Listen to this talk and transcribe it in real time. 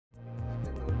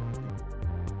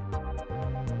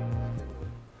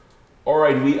All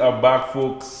right, we are back,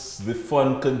 folks. The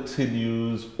fun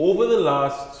continues. Over the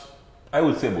last, I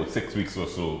would say about 6 weeks or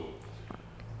so,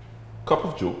 Cup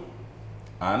of Joe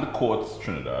and Courts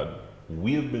Trinidad,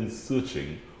 we have been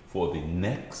searching for the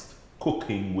next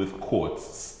Cooking with Courts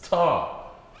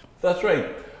star. That's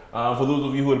right. For those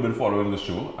of you who have been following the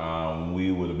show, we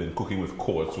would have been cooking with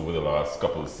Courts over the last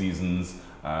couple of seasons,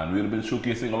 and we would have been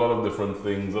showcasing a lot of different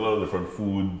things, a lot of different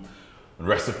food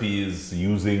recipes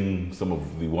using some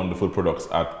of the wonderful products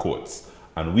at Courts.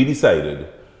 And we decided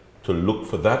to look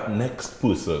for that next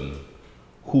person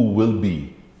who will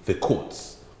be the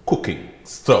Courts cooking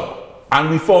star. And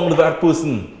we found that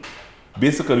person.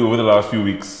 Basically, over the last few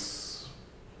weeks,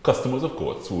 customers of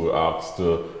Courts were asked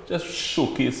to just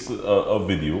showcase a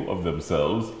video of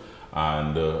themselves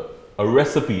and a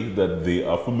recipe that they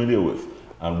are familiar with.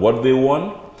 And what they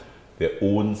won? Their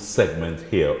own segment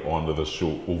here on the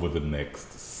show over the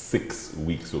next 6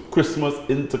 weeks. So Christmas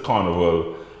into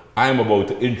Carnival, I'm about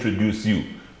to introduce you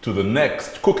to the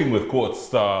next Cooking with Courts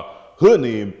star. Her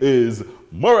name is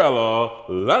Marella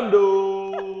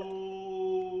Landeau.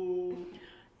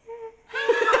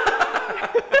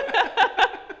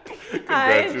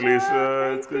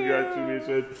 Congratulations,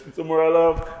 congratulations. So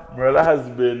Marella has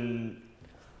been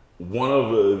one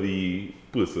of the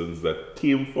persons that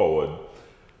came forward,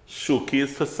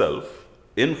 showcased herself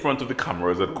in front of the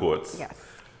cameras at Courts. Yes.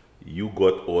 You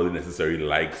got all the necessary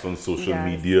likes on social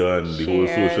media and the whole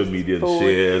social media and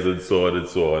shares and so on and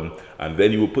so on. And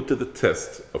then you were put to the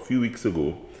test a few weeks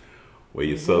ago where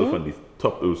yourself and the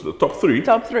top, it was the top three.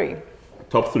 Top three.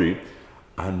 Top three.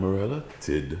 And Marella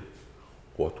did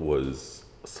what was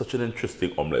such an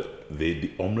interesting omelette. The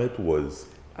omelette was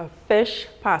a fish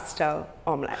pastel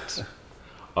omelette.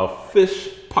 A fish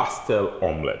pastel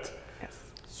omelette. Yes.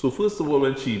 So first of all,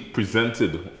 when she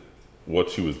presented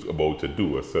what she was about to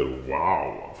do, I said,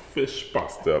 wow, a fish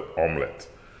pastel omelette.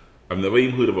 I've never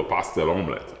even heard of a pastel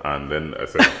omelette. And then I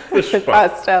said, fish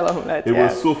pastel omelette, It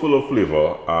was so full of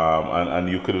flavor, and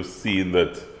you could have seen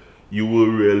that you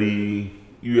really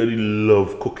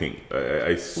love cooking.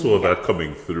 I saw that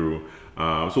coming through.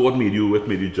 So what made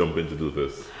you jump in to do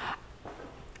this?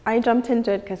 I jumped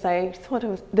into it because I thought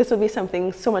this would be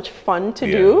something so much fun to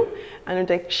do, and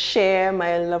like share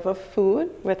my love of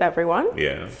food with everyone.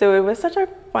 Yeah. So it was such a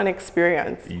fun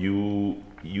experience. You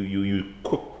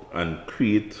cook and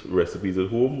create recipes at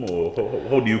home, or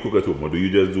how do you cook at home, or do you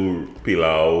just do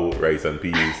pilau, rice and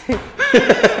peas?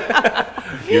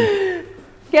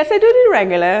 Yes, I do the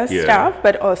regular stuff,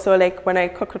 but also like when I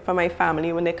cook it for my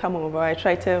family, when they come over, I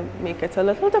try to make it a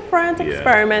little different,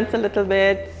 experiment a little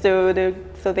bit, so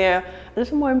they're a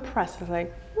little more impressed.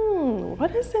 Like,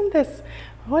 what is in this?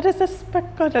 What is this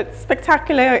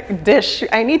spectacular dish?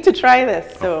 I need to try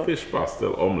this. So, a fish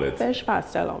pastel omelette. Fish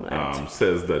pastel omelette.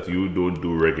 Says that you don't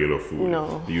do regular food.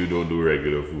 No. You don't do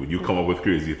regular food. You come up with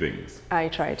crazy things. I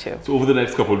try to. So over the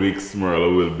next couple of weeks,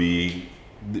 Marella will be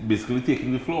basically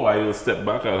taking the floor. I will step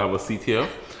back, I'll have a seat here,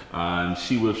 and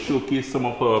she will showcase some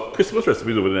of her Christmas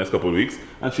recipes over the next couple of weeks,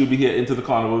 and she'll be here into the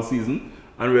carnival season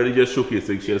and really just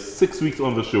showcasing. She has 6 weeks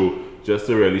on the show just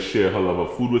to really share her love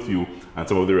of food with you and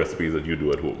some of the recipes that you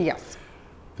do at home. Yes.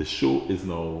 The show is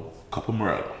now Cup of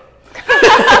Marella.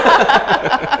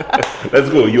 Let's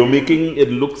go. You're making, it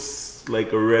looks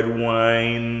like a red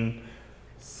wine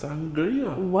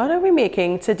sangria. What are we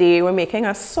making today? We're making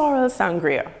a Sorrel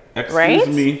Sangria. Excuse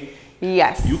me?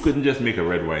 Yes. You couldn't just make a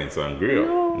red wine sangria.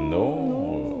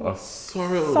 No. A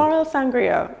sorrel. Sorrel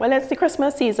Sangria. Well, it's the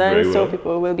Christmas season, so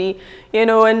people will be,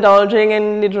 indulging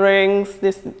in the drinks,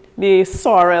 the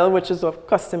sorrel, which is a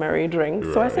customary drink.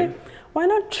 So I said, why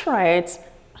not try it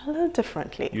a little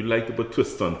differently? You like to put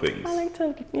twists on things. I like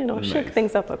to, shake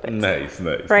things up a bit. Nice.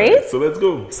 Right? Nice. So let's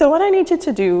go. So what I need you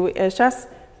to do is just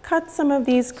cut some of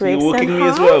these grapes in half. You're working me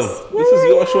as well. Yeah, this is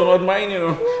your show, not mine,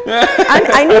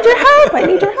 I need your help. I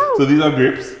need your help. So these are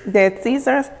grapes? These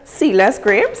are seedless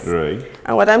grapes. Right.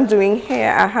 And what I'm doing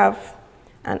here, I have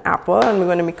an apple, and we're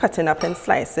going to be cutting up in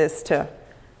slices to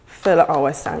fill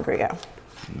our sangria.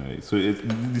 Nice. So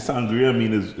the sangria, I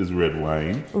mean, is red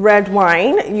wine. Red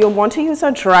wine. You want to use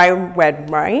a dry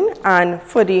red wine. And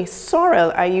for the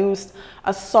sorrel, I used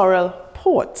a sorrel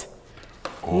port,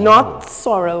 not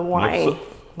sorrel wine.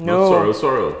 Not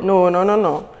sorrel.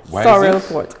 No. Why sorrel is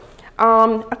this? port.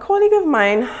 A colleague of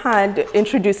mine had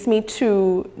introduced me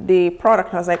to the product,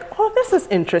 and I was like, oh, this is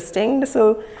interesting. This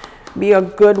will be a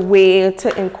good way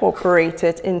to incorporate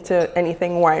it into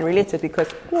anything wine related,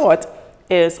 because port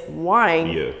is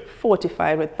wine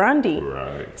fortified with brandy.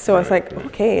 Right. So I was like,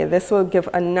 okay, this will give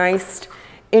a nice,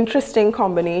 interesting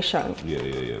combination.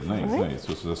 Yeah. Nice.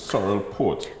 So it's a sorrel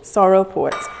port. Sorrel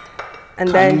port. And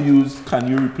can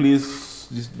you replace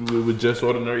this with just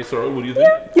ordinary sorrel? What do you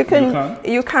think? Yeah,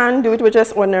 you can do it with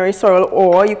just ordinary sorrel,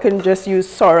 or you can just use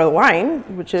sorrel wine,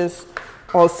 which is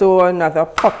also another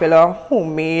popular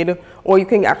homemade, or you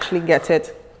can actually get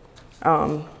it.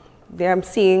 I'm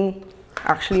seeing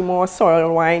actually more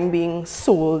sorrel wine being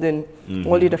sold in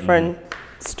all the different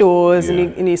stores,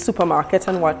 in the supermarkets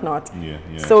and whatnot.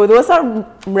 So those are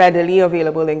readily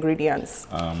available ingredients.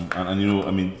 And you know,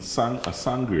 I mean, a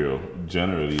sangria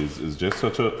generally is just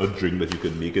such a drink that you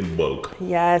can make in bulk.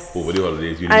 Yes. Over the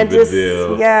holidays, you leave it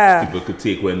there. Yeah. People could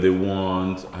take when they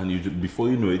want, and before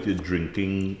you know it, you're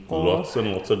drinking lots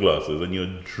and lots of glasses, and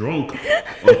you're drunk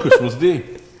on Christmas Day.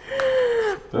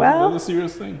 That's a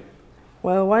serious thing.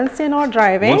 Well, once you're not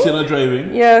driving.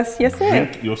 Yes,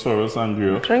 drink your Sorrel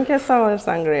Sangria. Drink your Sorrel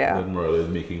Sangria. That Marella is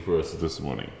making for us this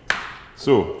morning.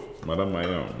 So, Madam, my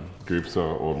grapes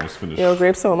are almost finished. Your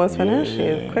grapes are almost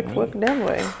finished? Quick work that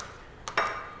way.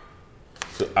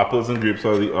 So, apples and grapes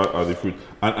are the fruit.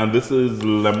 And this is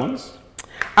lemons?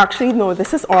 Actually, no,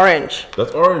 this is orange.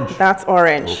 That's orange? That's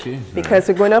orange. Okay. Because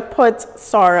we're going to put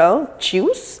sorrel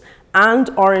juice and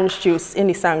orange juice in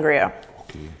the sangria.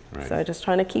 Right. So just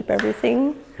trying to keep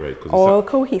everything all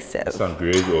cohesive.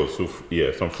 Sangria is also,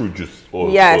 some fruit juice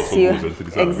also yes, goes into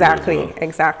the sangria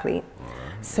exactly. Right.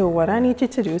 So what I need you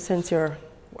to do, since you're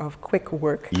of quick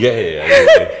work.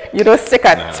 Yeah. You don't stick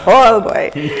at all,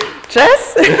 boy.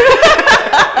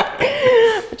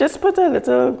 Just put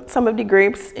some of the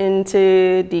grapes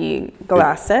into the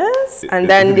glasses, and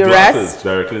then the rest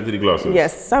directly into the glasses.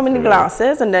 Yes, some in the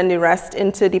glasses, and then the rest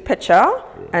into the pitcher,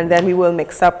 and then we will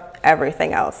mix up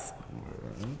everything else.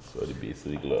 Alright, so the base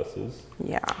of the glasses.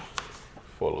 Yeah.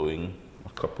 Following a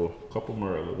couple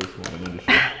Marella this morning in the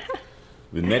show.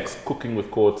 The next Cooking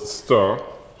with Courts star,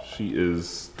 she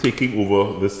is taking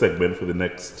over this segment for the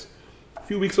next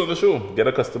few weeks on the show. Get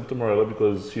accustomed to Marella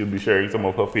because she'll be sharing some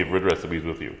of her favorite recipes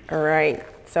with you. All right.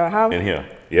 So I have in here.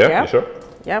 Yeah, yep. You sure?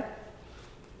 Yep.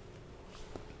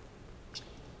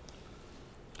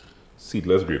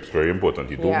 Seedless grapes, very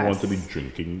important. You don't want to be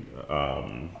drinking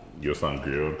your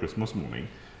sangria on Christmas morning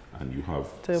and you have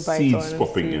seeds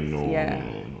popping in. No.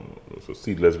 So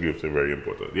seedless grapes are very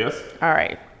important. Yes? All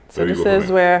right. So this is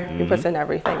where we put in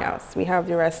everything else. We have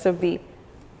the rest of the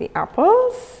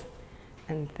apples,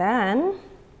 and then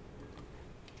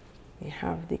we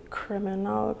have the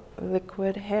criminal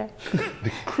liquid here.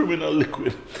 The criminal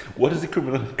liquid. What is the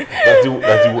criminal?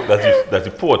 That's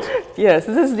the port. Yes,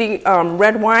 this is the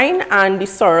red wine and the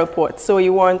sorrel port. So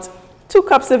you want 2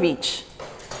 cups of each,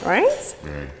 right?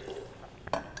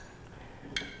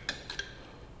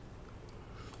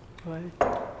 Right.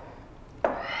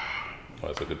 Oh,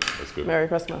 that's good. Merry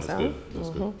Christmas. That's good. That's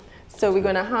good. So we're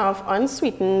going to have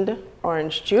unsweetened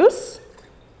orange juice,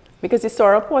 because the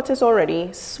sorrel port is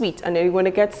already sweet, and then you're going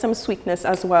to get some sweetness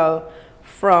as well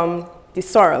from the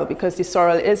sorrel, because the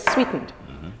sorrel is sweetened.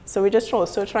 So we're just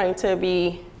also trying to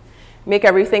make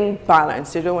everything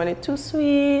balanced. You don't want it too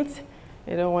sweet,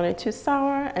 you don't want it too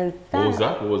sour. And what was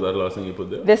that? What was that last thing you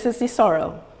put there? This is the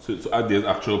sorrel. So there's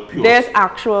actual pure. There's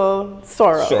actual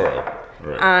sorrel.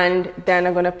 Right. And then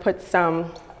I'm going to put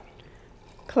some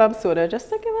club soda just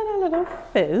to give it a little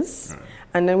fizz. Right.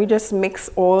 And then we just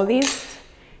mix all these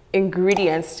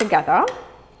ingredients together.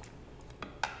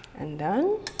 And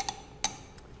then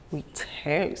we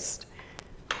toast.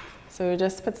 So we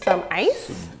just put some ice.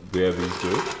 So where are these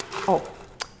going? Oh,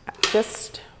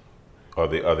 just. Are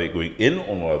they going in,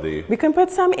 or are they? We can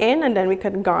put some in, and then we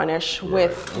can garnish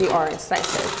with the orange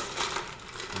slices.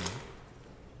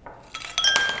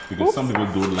 Because some people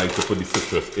don't like to put the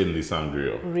citrus in the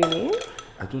sangria. Really?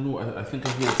 I don't know. I think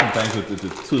I hear sometimes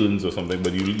it turns or something,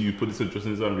 but you put the citrus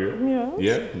in the sangria?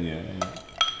 Yes. Yeah.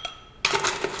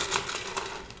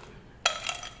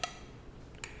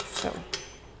 So,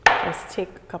 just take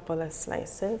a couple of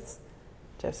slices.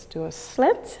 Just do a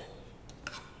slit.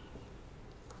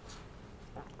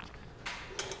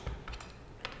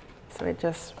 So it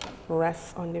just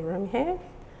rests on the rim here.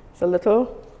 It's a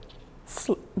little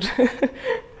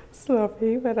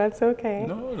sloppy, but that's okay.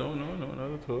 No,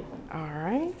 not at all. All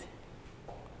right.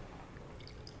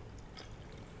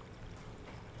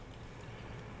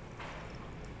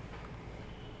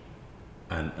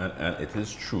 And it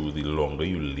is true, the longer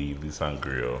you leave the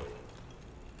sangria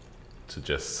to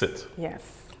just sit, yes,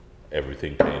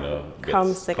 everything kind of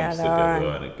comes together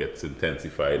and it gets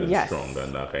intensified and yes, stronger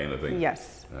and that kind of thing.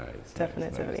 Yes, nice,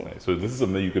 definitely. Nice. So this is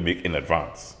something you can make in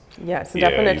advance. Yes, yeah,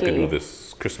 definitely. You can do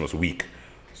this Christmas week,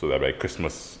 so that by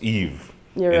Christmas Eve,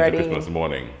 you're into ready. Christmas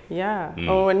morning. Yeah.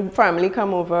 Oh, when family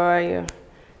come over,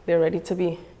 they're ready to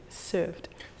be served.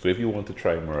 So if you want to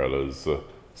try Marella's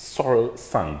Sorrel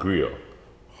Sangria,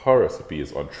 her recipe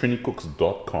is on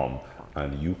trinicooks.com,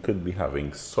 and you could be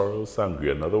having Sorrel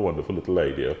Sangria, another wonderful little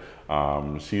idea.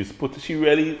 She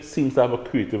really seems to have a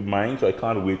creative mind, so I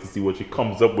can't wait to see what she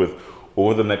comes up with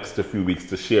over the next few weeks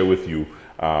to share with you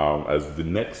as the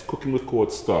next Cooking with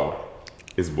Courts star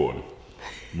is born.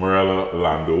 Marella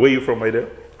Landeau. Where are you from, my dear?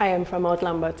 I am from Mount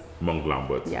Lambert. Mount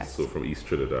Lambert, yes. So from East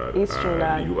Trinidad. East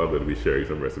Trinidad. You are going to be sharing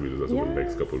some recipes with us over the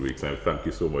next couple of weeks. And thank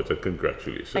you so much and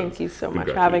congratulations. Thank you so much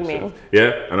for having me.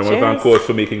 Yeah, and I want to thank Courts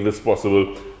for making this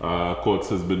possible. Courts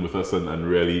has been with us, and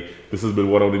really, this has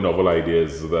been one of the novel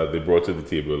ideas that they brought to the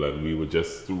table, and we were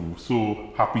just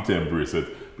so happy to embrace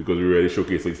it because we're really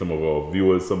showcasing some of our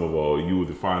viewers, some of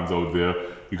the fans out there.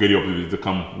 You get the opportunity to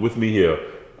come with me here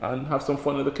and have some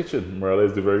fun in the kitchen. Marella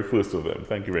is the very first of them.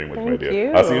 Thank you very much, my dear. Thank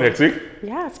you. I'll see you next week.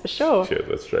 Yes, for sure. Cheers,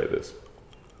 let's try this.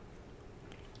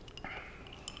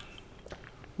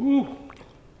 Woo.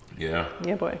 Yeah.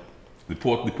 Yeah, boy. The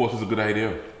port is a good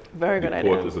idea. Very good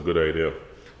idea. The port is a good idea.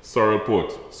 Sorrel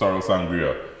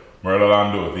Sangria. Marella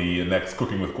Landeau, the next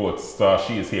Cooking with Courts star.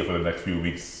 She is here for the next few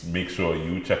weeks. Make sure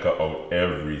you check her out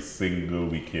every single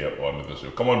week here on the show.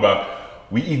 Come on back.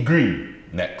 We eat green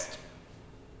next.